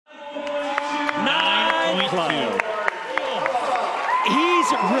9.2.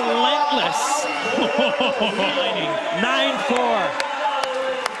 He's relentless. 9-4.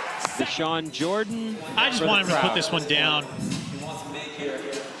 Dashawn Jordan. I just want him to put this one down. Thank you.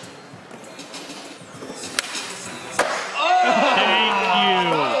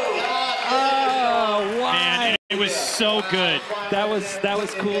 Oh, why? Man, it was so good. That was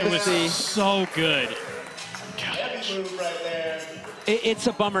cool to see. It was so good. Gosh. It's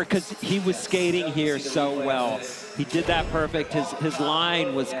a bummer because he was skating here so well. He did that perfect. His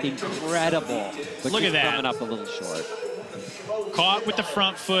line was incredible. But look at that. Coming up a little short. Caught with the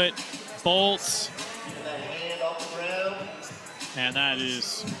front foot, bolts. And that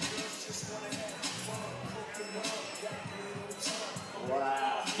is...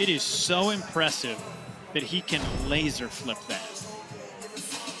 It is so impressive that he can laser flip that.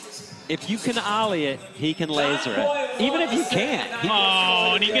 If you can ollie it, he can laser it. Even if you can't.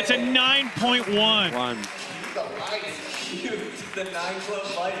 Oh, and he gets a 9.1.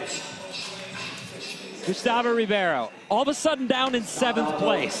 Gustavo Ribeiro, all of a sudden down in 7th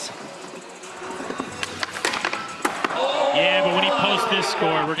place. Yeah, but when he posts this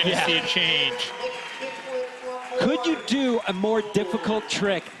score, we're going to see a change. Could you do a more difficult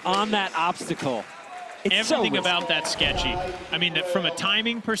trick on that obstacle? It's Everything so about that sketchy. I mean, from a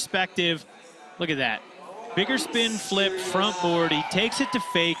timing perspective, look at that. Bigger spin flip, front board. He takes it to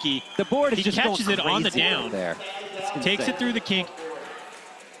fakie. The board is he just catches going it on the crazy down. There. Takes it through the kink.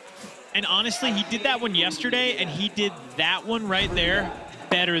 And honestly, he did that one yesterday, and he did that one right there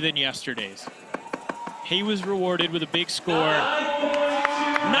better than yesterday's. He was rewarded with a big score.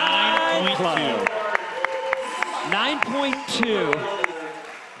 9.2. 9.2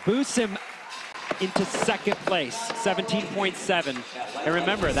 boosts him into 2nd place, 17.7. And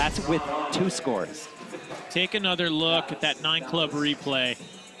remember, that's with 2 scores. Take another look at that 9 Club replay.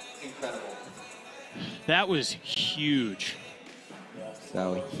 That was huge.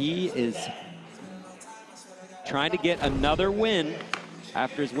 So he is trying to get another win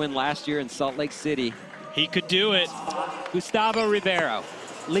after his win last year in Salt Lake City. He could do it. Gustavo Ribeiro,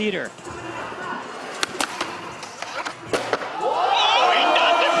 leader.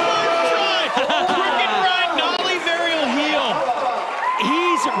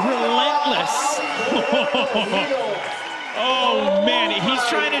 Relentless. Oh, man, he's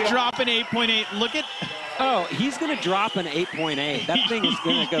trying to drop an 8.8. Look at... Oh, he's going to drop an 8.8. That thing is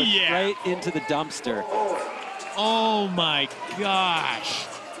going to go straight into the dumpster. Oh, my gosh.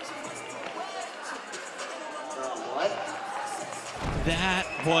 That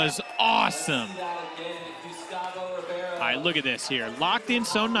was awesome. All right, look at this here. Locked in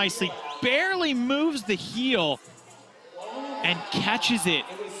so nicely. Barely moves the heel and catches it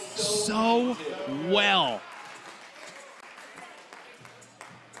so well.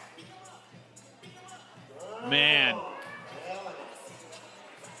 Man,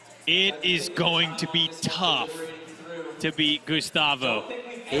 it is going to be tough to beat Gustavo.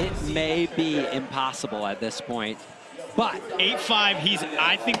 It may be impossible at this point, but 8.5,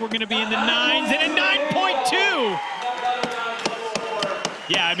 I think we're gonna be in the 9s and a 9.2.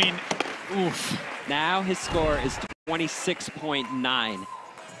 Yeah, I mean, oof. Now his score is 26.9.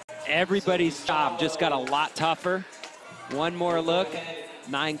 Everybody's job just got a lot tougher. One more look,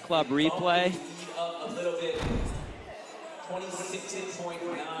 9 Club replay.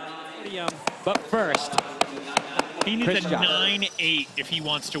 But first, he needs Chris a 9.8 if he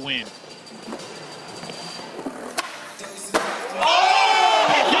wants to win.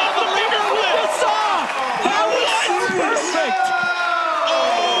 Oh! Get the bigger flip! It's off! That was perfect!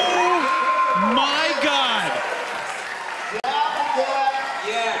 Oh my God!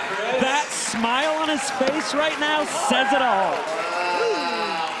 That smile on his face right now says it all.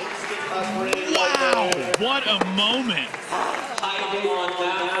 Wow, what a moment.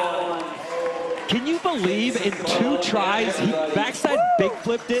 Can you believe in 2 tries, he backside big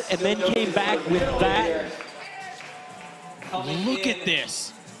flipped it and then came back with that? Look at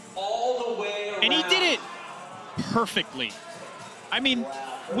this. And he did it perfectly. I mean,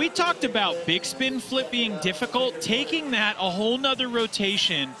 we talked about big spin flip being difficult. Taking that a whole nother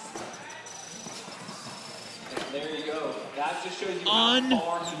rotation. There you go. That just shows you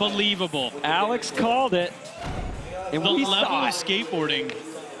unbelievable. Alex called it. And the we level saw of skateboarding.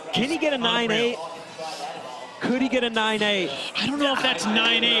 Can he get a 9.8? Could he get a 9.8? I don't know if that's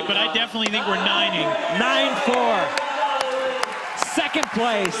 9.8, but I definitely think we're 9-ing. 9.4. 2nd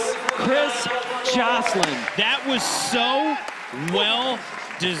place, Chris Joslin. That was so well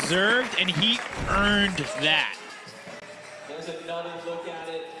deserved, and he earned that. There's another look at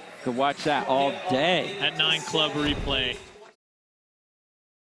it. Could watch that all day. That 9 Club replay.